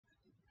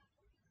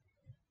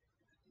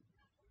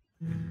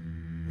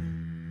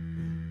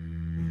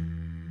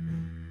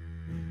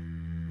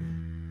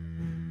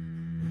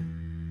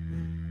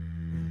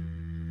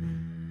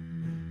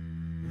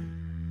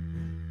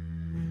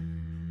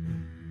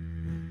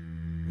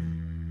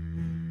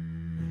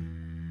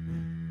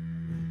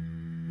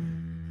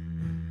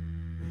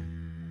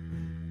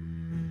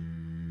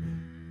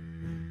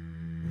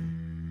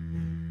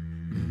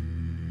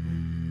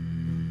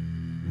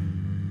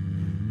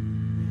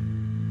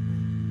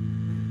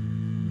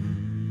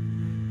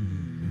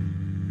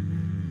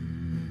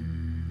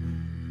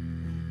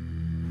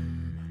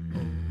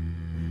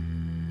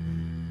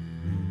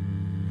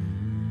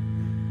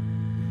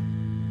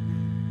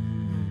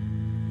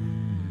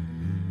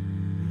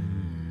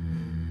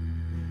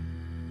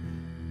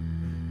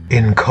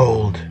in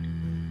cold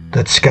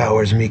that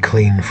scours me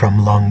clean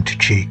from lung to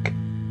cheek.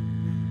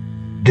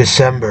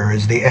 December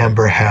is the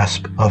amber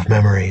hasp of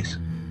memories.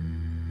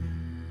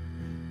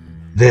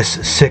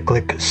 This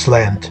cyclic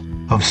slant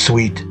of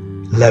sweet,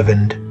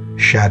 leavened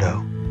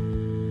shadow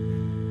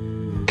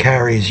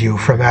carries you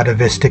from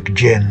atavistic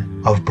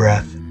gin of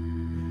breath,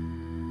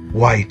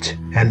 white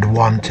and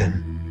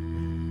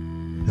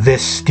wanton,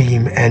 this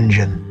steam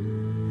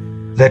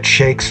engine that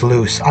shakes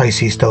loose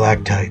icy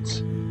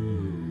stalactites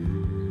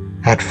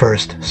at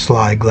first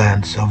sly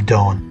glance of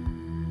dawn.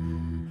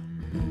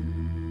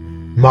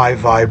 My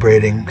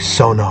vibrating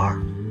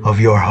sonar of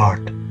your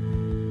heart,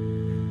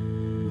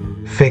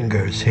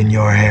 fingers in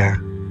your hair,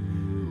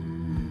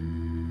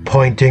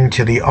 pointing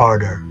to the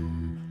ardor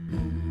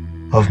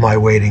of my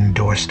waiting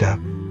doorstep.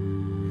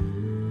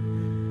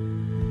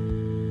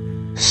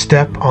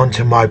 Step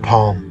onto my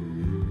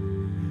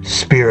palm,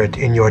 spirit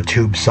in your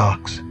tube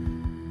socks.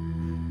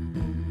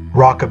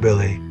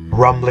 Rockabilly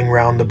rumbling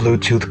round the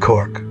Bluetooth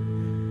cork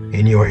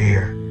in your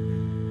ear.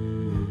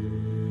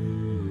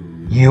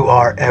 You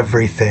are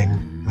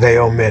everything they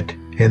omit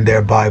in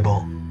their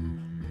Bible,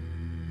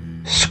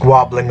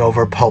 squabbling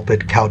over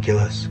pulpit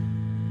calculus,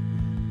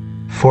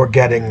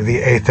 forgetting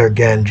the Aether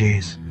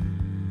Ganges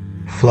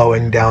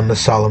flowing down the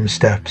solemn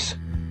steps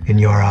in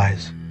your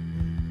eyes.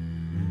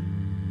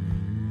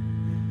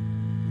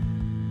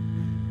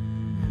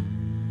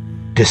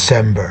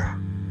 December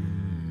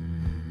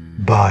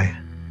by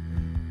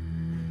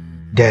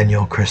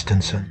Daniel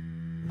Christensen.